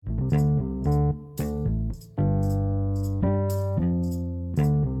Hello,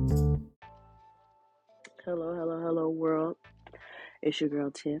 hello, hello, world. It's your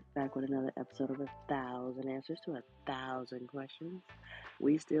girl Tiff back with another episode of 1,000 Answers to 1,000 Questions.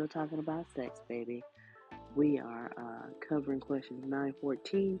 We still talking about sex, baby. We are covering questions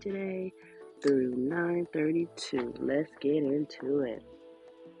 914 today through 932. Let's get into it.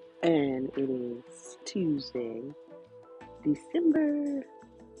 And it is Tuesday, December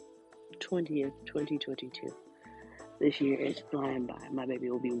 20th, 2022. This year is flying by. My baby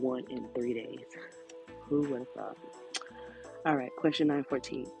will be 1 in 3 days. Who would have thought? All right, question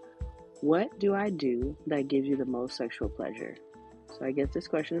 914. What do I do that gives you the most sexual pleasure? So I guess this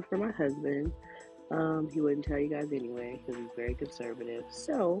question is for my husband. He wouldn't tell you guys anyway because he's very conservative.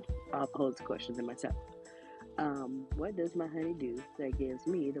 So I'll pose the question to myself. What does my honey do that gives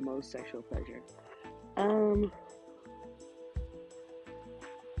me the most sexual pleasure?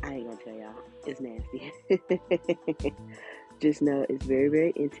 I ain't gonna tell y'all. It's nasty. Just know it's very,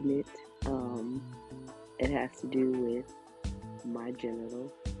 very intimate. It has to do with my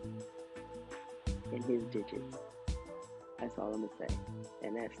genitals and his digits. That's all I'm gonna say.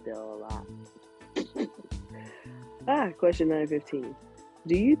 And that's still a lot. Question 915.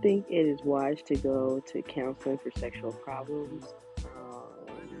 Do you think it is wise to go to counseling for sexual problems?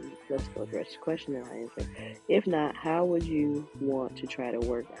 Let's go address the question and I'll answer. If not, how would you want to try to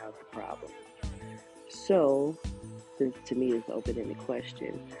work out the problem? So, since to me it's an open-ended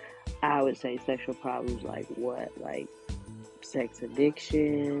question, I would say sexual problems like what? Like sex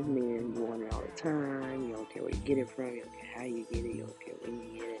addiction, meaning you want it all the time, you don't care where you get it from, you don't care how you get it, you don't care when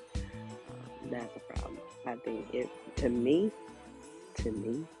you get it. That's a problem. I think to me,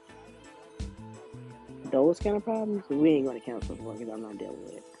 those kind of problems, we ain't going to counsel for because I'm not dealing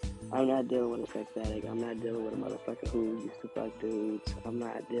with it. I'm not dealing with a sex addict. I'm not dealing with a motherfucker who used to fuck dudes. I'm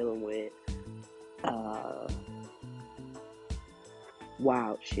not dealing with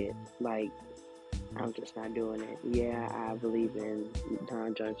wild shit. Like, I'm just not doing it. Yeah, I believe in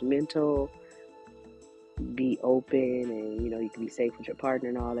non-judgmental, be open, and you can be safe with your partner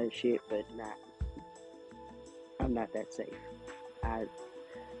and all that shit, but I'm not that safe.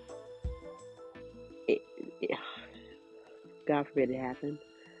 God forbid it happen,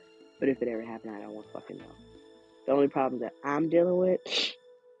 but if it ever happened, I don't want to fucking know. The only problem that I'm dealing with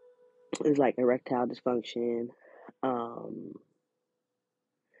is like erectile dysfunction. I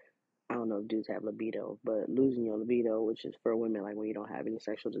don't know if dudes have libido, but losing your libido, which is for women, like when you don't have any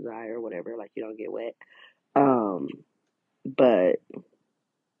sexual desire or whatever, like you don't get wet. But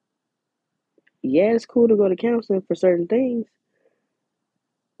yeah, it's cool to go to counseling for certain things,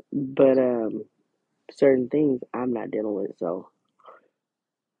 but certain things I'm not dealing with. So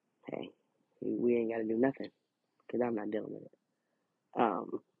hey, we ain't got to do nothing because I'm not dealing with it.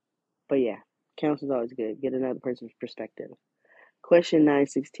 But yeah, counseling's always good. Get another person's perspective. Question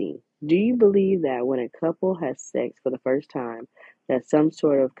 916. Do you believe that when a couple has sex for the first time, that some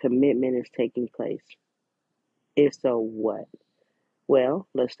sort of commitment is taking place? If so, what? Well,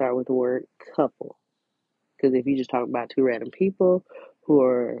 let's start with the word couple. Because if you just talk about two random people who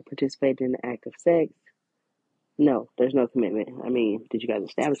are participating in the act of sex, no, there's no commitment. I mean, did you guys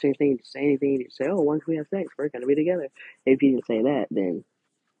establish anything? Did you say anything? Did you say, oh, once we have sex, we're going to be together? If you didn't say that, then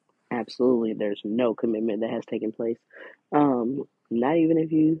absolutely there's no commitment that has taken place. Not even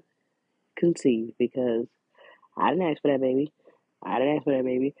if you conceive, because I didn't ask for that baby. I didn't ask for that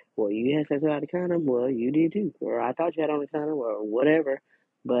baby. Well, you had sex without a condom. Well, you did too. Or I thought you had on a condom or whatever.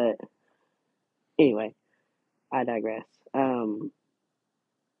 But anyway, I digress.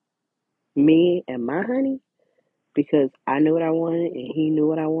 Me and my honey, because I knew what I wanted and he knew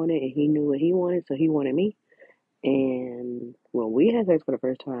what I wanted and he knew what he wanted, so he wanted me. And when we had sex for the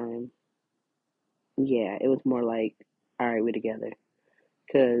first time, yeah, it was more like, all right, we're together.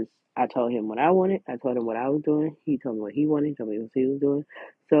 Because I told him what I wanted. I told him what I was doing. He told me what he wanted. He told me what he was doing.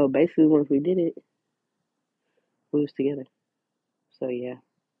 So basically, once we did it, we was together. So yeah,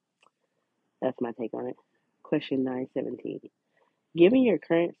 that's my take on it. Question 917. Given your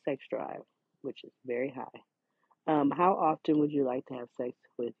current sex drive, which is very high, how often would you like to have sex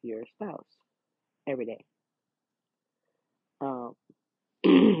with your spouse? Every day. Um,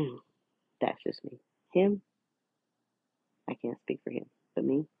 that's just me. Him, I can't speak for him, but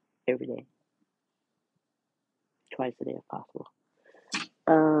me, every day, twice a day if possible.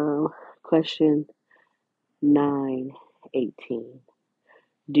 Question 918.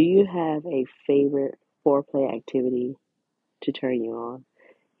 Do you have a favorite foreplay activity to turn you on?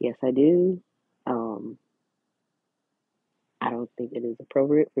 Yes, I do. Um, I don't think it is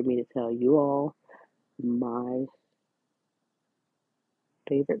appropriate for me to tell you all my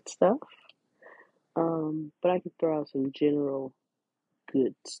favorite stuff. But I could throw out some general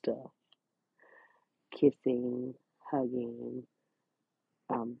good stuff: kissing, hugging,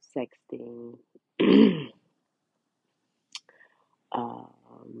 sexting,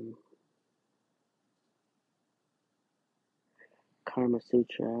 um, Karma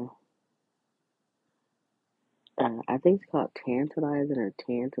Sutra. I think it's called tantalizing or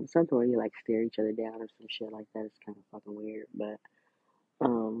tantum, something where you like stare each other down or some shit like that. It's kind of fucking weird, but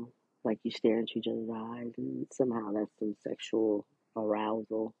um, like you stare into each other's eyes and somehow that's some sexual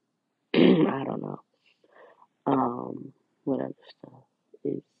arousal. I don't know. What other stuff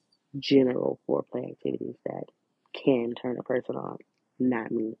is general foreplay activities that can turn a person on?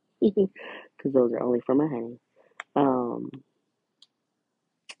 Not me, because those are only for my honey. Um,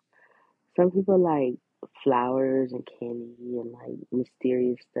 some people like flowers and candy and like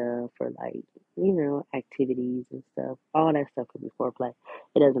mysterious stuff or like activities and stuff. All that stuff can be foreplay.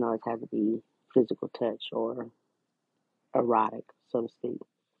 It doesn't always have to be physical touch or erotic, so to speak.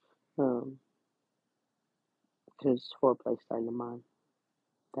 Um, because foreplay starts in the mind.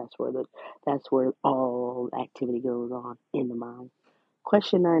 That's where the that's where all activity goes on in the mind.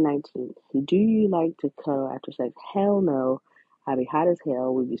 Question 919. Do you like to cuddle after sex? Hell no. I'd be hot as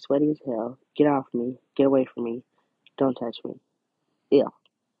hell. We'd be sweaty as hell. Get off me. Get away from me. Don't touch me. Ill.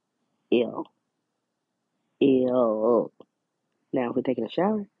 Ill. Ill. Now, if we're taking a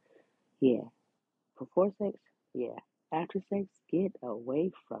shower, yeah. Before sex, yeah. After sex, get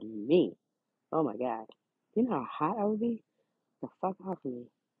away from me. Oh my God. You know how hot I would be? The fuck off of me.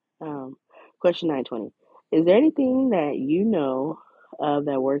 Um, question 920. Is there anything that you know of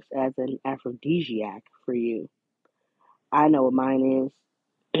that works as an aphrodisiac for you? I know what mine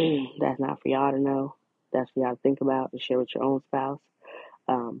is. That's not for y'all to know. That's for y'all to think about and share with your own spouse.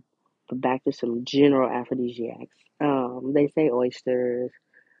 Um, but back to some general aphrodisiacs. They say oysters.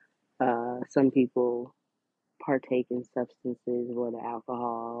 Some people partake in substances, whether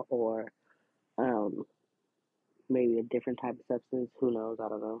alcohol or um, maybe a different type of substance. Who knows? I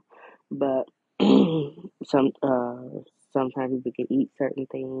don't know. But sometimes people can eat certain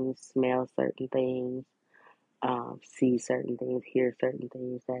things, smell certain things, see certain things, hear certain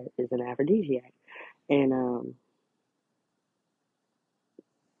things. That is an aphrodisiac. And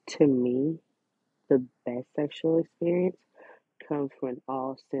to me, the best sexual experience comes when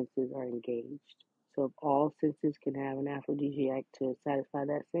all senses are engaged. So if all senses can have an aphrodisiac to satisfy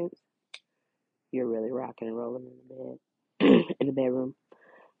that sense, you're really rocking and rolling in the bed, in the bedroom.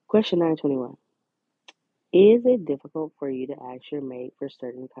 Question 921. Is it difficult for you to ask your mate for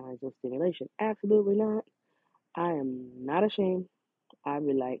certain kinds of stimulation? Absolutely not. I am not ashamed. I'd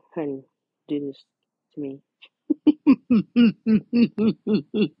be like, honey, do this to me.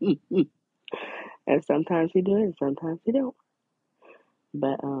 And sometimes he do it, and sometimes he don't.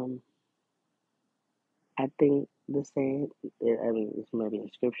 But I think the saying, I mean, it's maybe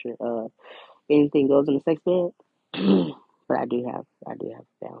in scripture. Anything goes in the sex bed. But I do have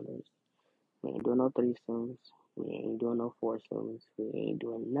boundaries. We ain't doing no threesomes. We ain't doing no foursomes. We ain't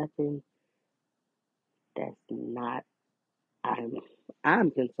doing nothing that's not. I'm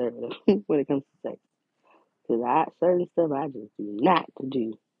I'm conservative when it comes to sex. Cause certain stuff I just do not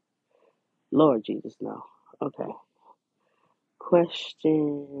do. Lord Jesus, no. Okay.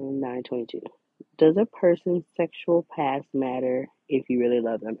 Question 922. Does a person's sexual past matter if you really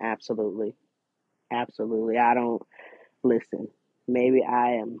love them? Absolutely. Absolutely. I don't listen. Maybe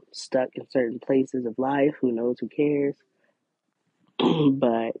I am stuck in certain places of life. Who knows? Who cares?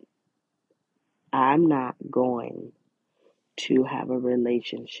 But I'm not going to have a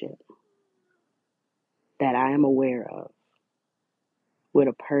relationship that I am aware of with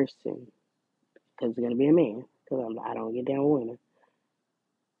a person, because it's going to be a man, because I don't get down with women,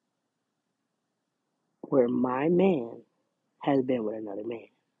 where my man has been with another man.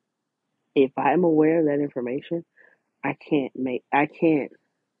 If I'm aware of that information, I can't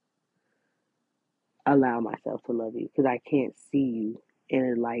allow myself to love you because I can't see you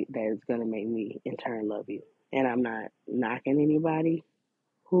in a light that is gonna make me in turn love you. And I'm not knocking anybody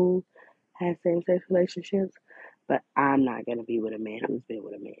who has same sex relationships, but I'm not gonna be with a man who's been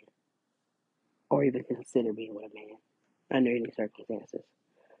with a man or even consider being with a man under any circumstances.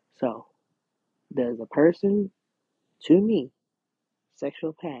 So does a person, to me,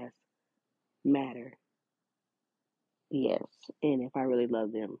 sexual past matter? Yes. And if I really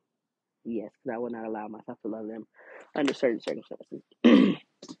love them, yes, because I would not allow myself to love them under certain circumstances.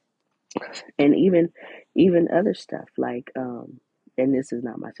 And even other stuff like and this is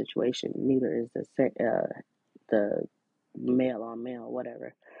not my situation, neither is the male on male,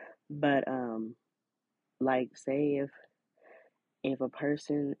 whatever. But like say if a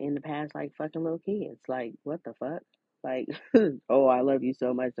person in the past like fucking little kids, like what the fuck? Like, oh, I love you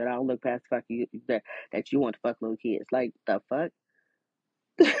so much that I'll look past fuck you that you want to fuck little kids. Like the fuck?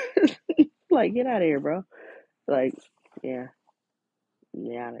 Like get out of here, bro. Like, yeah,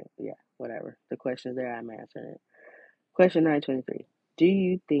 yeah, whatever. The question's there. I'm answering it. Question 923. Do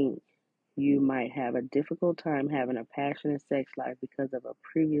you think you might have a difficult time having a passionate sex life because of a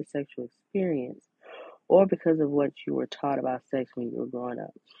previous sexual experience or because of what you were taught about sex when you were growing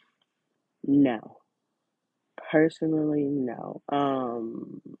up? No. Personally, no.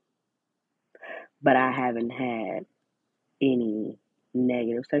 But I haven't had any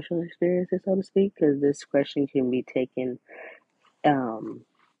negative sexual experiences, so to speak, because this question can be taken um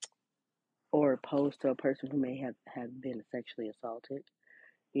or posed to a person who may have been sexually assaulted,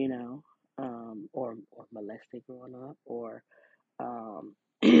 you know, or molested growing up, or um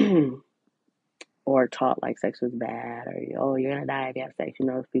or taught like sex was bad, or oh, you're gonna die if you have sex. You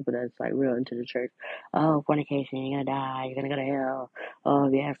know, those people that's like real into the church. Oh, fornication, you're gonna die, you're gonna go to hell. Oh,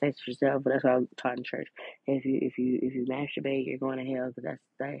 if you have sex with yourself, but that's what I'm taught in church. If you masturbate, you're going to hell because that's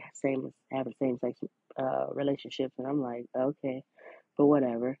the same as having same sex relationships. And I'm like, okay, but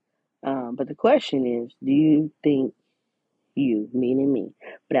whatever. But the question is, do you think you, meaning me,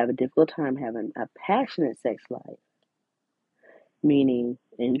 would have a difficult time having a passionate sex life, meaning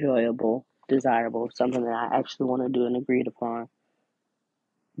enjoyable, desirable, something that I actually want to do and agreed upon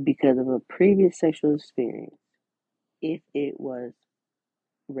because of a previous sexual experience? If it was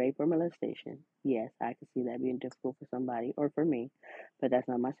rape or molestation, yes, I could see that being difficult for somebody or for me, but that's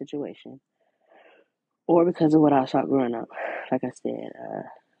not my situation. Or because of what I was taught growing up. Like I said,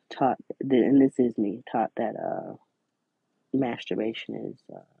 taught, and this is me, taught that masturbation is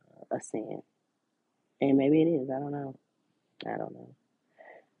a sin. And maybe it is. I don't know. I don't know.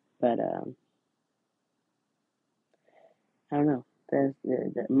 But I don't know.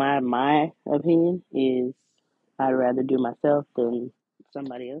 My opinion is I'd rather do myself than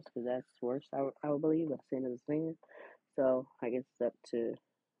somebody else because that's worse. I would believe a sin is a sin. So I guess it's up to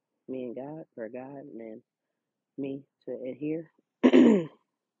me and God, or God and then me to adhere.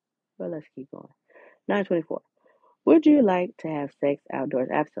 But let's keep going. 924. Would you like to have sex outdoors?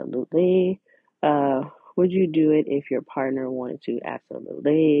 Absolutely. Uh, would you do it if your partner wanted to?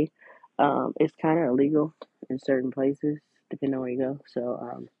 Absolutely. It's kind of illegal in certain places, depending on where you go.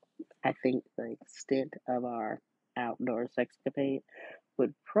 So, I think the extent of our outdoor sexcapade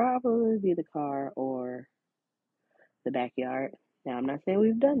would probably be the car or the backyard. Now, I'm not saying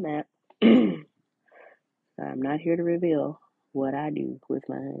we've done that. I'm not here to reveal what I do with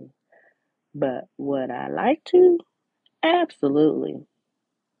my honey. But would I like to? Absolutely.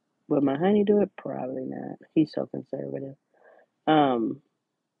 Would my honey do it? Probably not. He's so conservative. Um,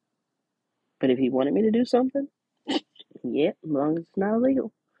 but if he wanted me to do something, yeah, as long as it's not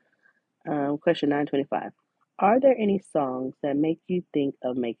illegal. Question 925. Are there any songs that make you think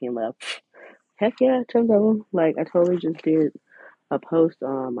of making love? Heck yeah, tons of them. Like, I totally just did a post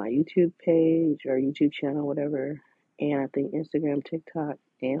on my YouTube page or YouTube channel, whatever, and I think Instagram, TikTok,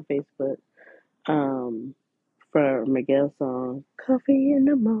 and Facebook. Um, for Miguel's song "Coffee in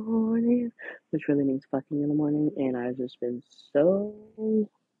the Morning," which really means fucking in the morning, and I've just been so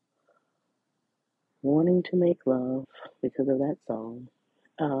wanting to make love because of that song.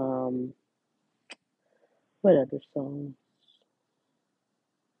 Um, what other song?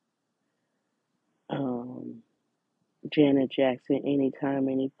 Um, Janet Jackson, "Anytime,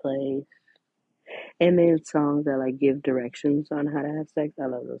 Any Place." And then songs that like give directions on how to have sex. I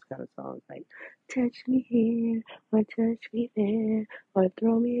love those kind of songs, like "Touch Me Here" or "Touch Me There" or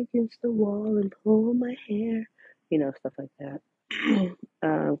 "Throw Me Against the Wall and Pull My Hair," stuff like that.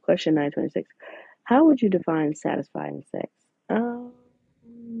 Question 926: how would you define satisfying sex? Um,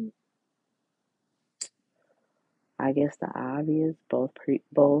 I guess the obvious,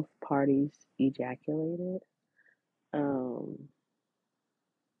 both parties ejaculated. Um,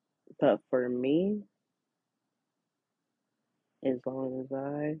 but for me, as long as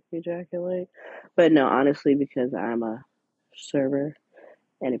I ejaculate. But no, honestly, because I'm a server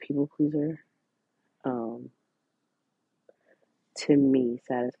and a people pleaser, um, to me,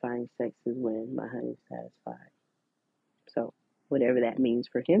 satisfying sex is when my honey's satisfied. So, whatever that means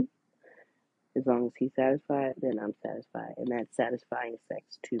for him, as long as he's satisfied, then I'm satisfied. And that's satisfying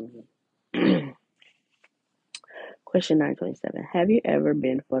sex to me. Question 927. Have you ever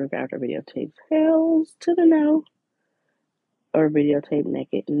been photographed or videotaped? Hells to the no. Or videotape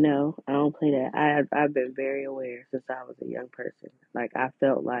naked? No, I don't play that. I've been very aware since I was a young person. Like I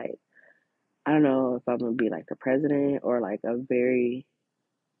felt like I don't know if I'm gonna be like the president or like a very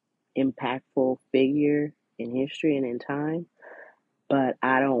impactful figure in history and in time. but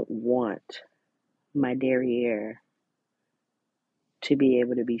I don't want my derriere to be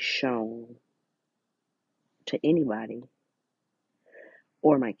able to be shown to anybody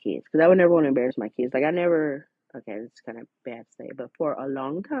or my kids, because I would never want to embarrass my kids. Like, I never, okay, it's kind of bad to say, but for a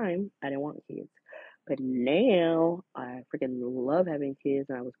long time, I didn't want kids. But now, I freaking love having kids,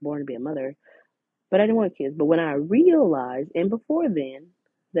 and I was born to be a mother, but I didn't want kids. But when I realized, and before then,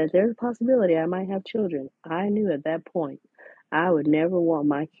 that there's a possibility I might have children, I knew at that point I would never want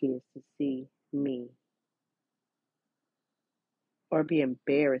my kids to see me or be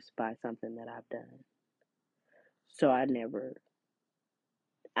embarrassed by something that I've done. So I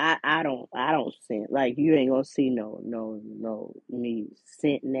don't send, like, you ain't gonna see no me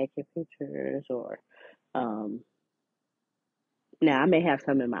sent naked pictures or um now I may have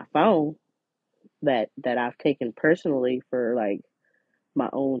some in my phone that I've taken personally for like my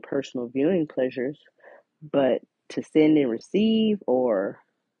own personal viewing pleasures, but to send and receive or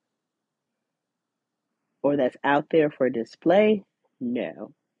that's out there for display,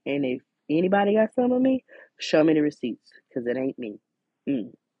 no. And if anybody got some of me, show me the receipts because it ain't me.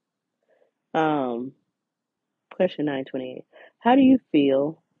 Mm. Um, Question 928. How do you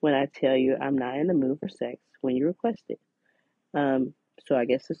feel when I tell you I'm not in the mood for sex when you request it? Um, so I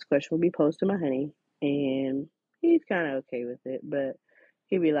guess this question will be posed to my honey, and he's kind of okay with it, but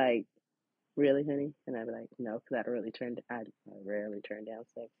he'd be like, "Really, honey?" And I'd be like, "No, because I rarely turn down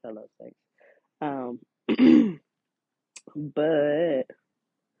sex. I love sex." Um, but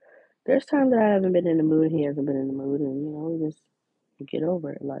there's times that I haven't been in the mood, he hasn't been in the mood, and we just get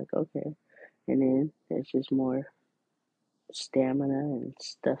over it. Like, okay, and then it's just more stamina and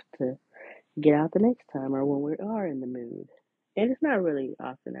stuff to get out the next time or when we are in the mood. And it's not really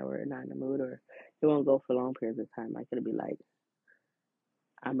often that we're not in the mood, or it won't go for long periods of time. Like, it'll be like,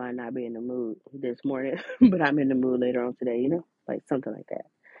 I might not be in the mood this morning, but I'm in the mood later on today, like something like that.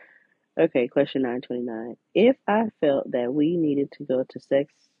 Okay, question 929. If I felt that we needed to go to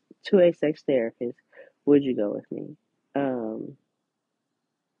a sex therapist, would you go with me? Um,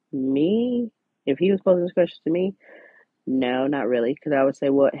 me, if he was posing this question to me, no, not really, because I would say,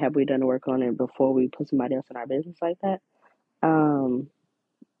 what have we done to work on it before we put somebody else in our business like that? Um,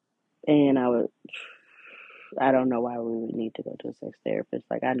 and I don't know why we would need to go to a sex therapist.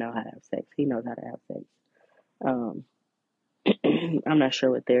 Like, I know how to have sex. He knows how to have sex. Um, I'm not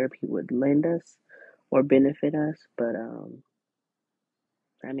sure what therapy would lend us or benefit us, but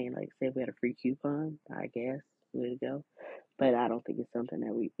I mean, like, say if we had a free coupon, I guess we'd go. But I don't think it's something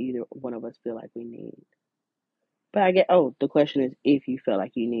that we either one of us feel like we need. But I get. Oh, the question is if you felt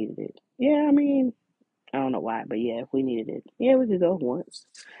like you needed it. Yeah, I mean, I don't know why, but yeah, if we needed it, yeah, we could go once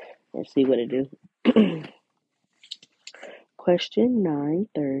and see what it do. Question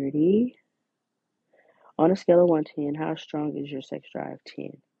 930. On a scale of 1 to 10, how strong is your sex drive?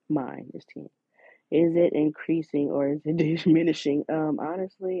 10. Mine is 10. Is it increasing or is it diminishing?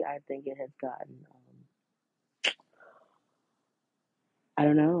 Honestly, I think it has gotten, I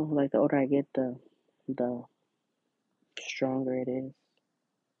don't know, like the older I get, the stronger it is.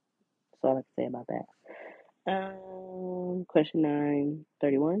 That's all I can say about that. Question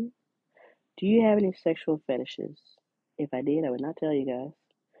 931. Do you have any sexual fetishes? If I did, I would not tell you guys.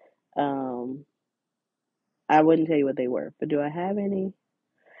 Um, I wouldn't tell you what they were, but do I have any?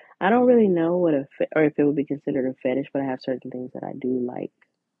 I don't really know or if it would be considered a fetish, but I have certain things that I do like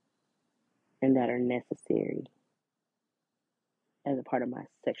and that are necessary as a part of my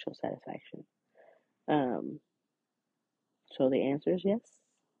sexual satisfaction. Um, so the answer is yes,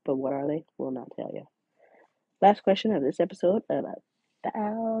 but what are they? Will not tell you. Last question of this episode of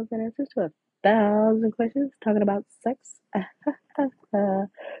 1,000 answers to 1,000 questions talking about sex.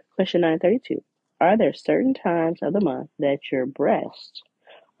 Question 932. Are there certain times of the month that your breasts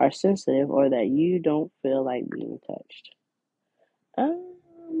are sensitive or that you don't feel like being touched?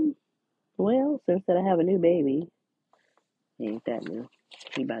 Um, well, since that I have a new baby, he ain't that new.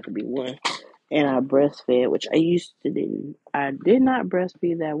 He about to be one. And I breastfed, which I used to didn't. I did not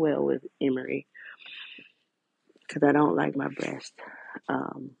breastfeed that well with Emery because I don't like my breast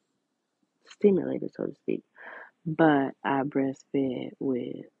um, stimulated, so to speak. But I breastfed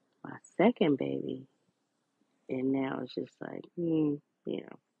with my second baby, and now it's just like,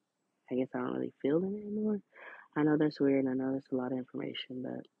 I guess I don't really feel it anymore. I know that's weird, and I know that's a lot of information,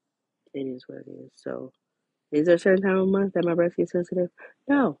 but it is what it is. So, is there a certain time of month that my breast gets sensitive?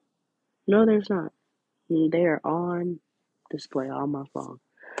 No, no, there's not. They are on display all month long.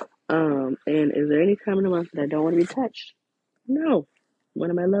 And is there any time in the month that I don't want to be touched? No. One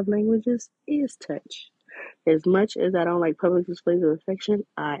of my love languages is touch. As much as I don't like public displays of affection,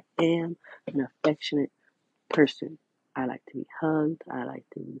 I am an affectionate person. I like to be hugged. I like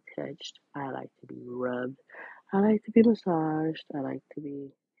to be touched. I like to be rubbed. I like to be massaged. I like to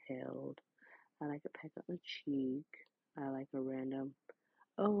be held. I like a peck on the cheek. I like a random,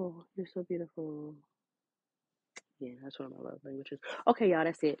 oh, you're so beautiful. Yeah, that's one of my love languages. Okay, y'all,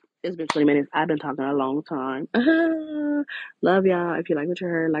 that's it. It's been 20 minutes. I've been talking a long time. Love y'all. If you like what you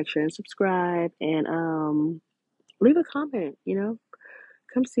heard, like, share, and subscribe. And leave a comment,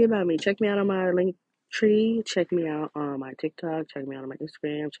 Come see about me. Check me out on my link tree. Check me out on my TikTok. Check me out on my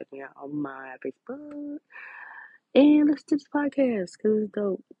Instagram. Check me out on my Facebook. And listen to this podcast because it's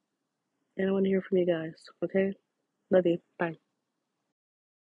dope. And I want to hear from you guys. Okay? Love you. Bye.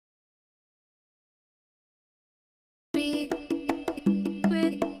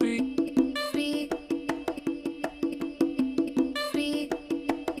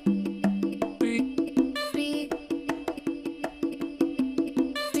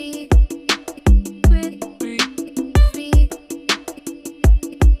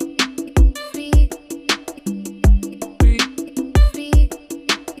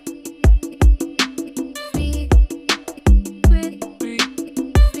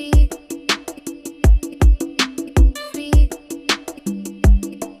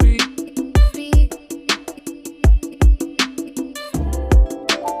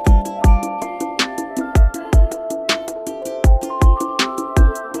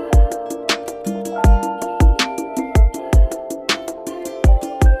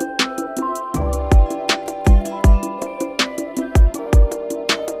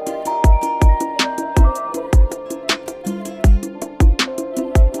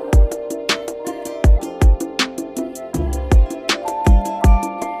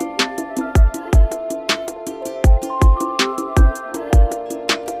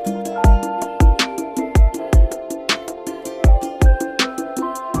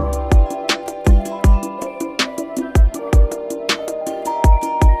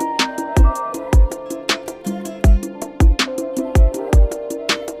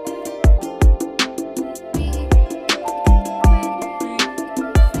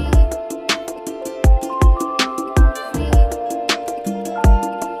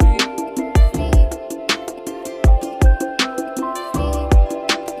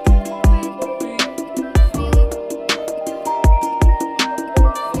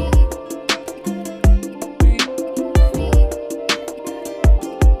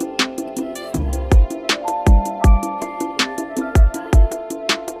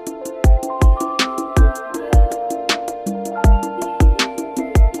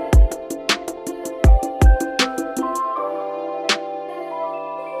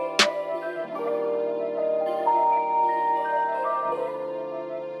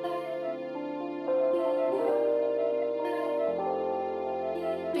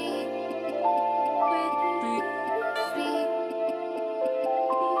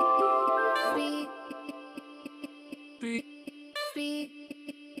 Free.